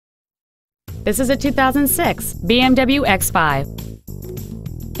This is a 2006 BMW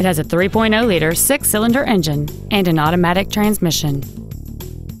X5. It has a 3.0-liter six-cylinder engine and an automatic transmission.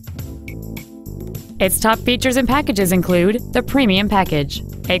 Its top features and packages include the Premium Package,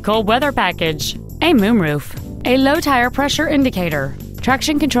 a cold weather package, a moonroof, a low tire pressure indicator,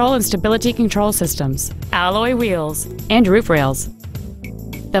 traction control and stability control systems, alloy wheels, and roof rails.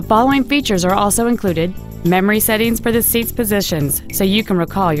 The following features are also included: memory settings for the seat's positions so you can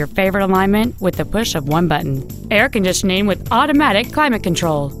recall your favorite alignment with the push of one button, air conditioning with automatic climate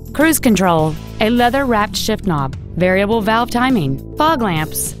control, cruise control, a leather-wrapped shift knob, variable valve timing, fog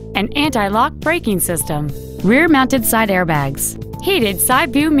lamps, an anti-lock braking system, rear-mounted side airbags, heated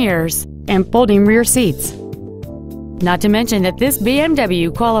side view mirrors, and folding rear seats. Not to mention that this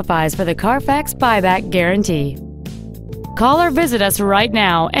BMW qualifies for the Carfax buyback guarantee. Call or visit us right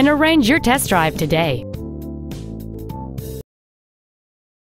now and arrange your test drive today.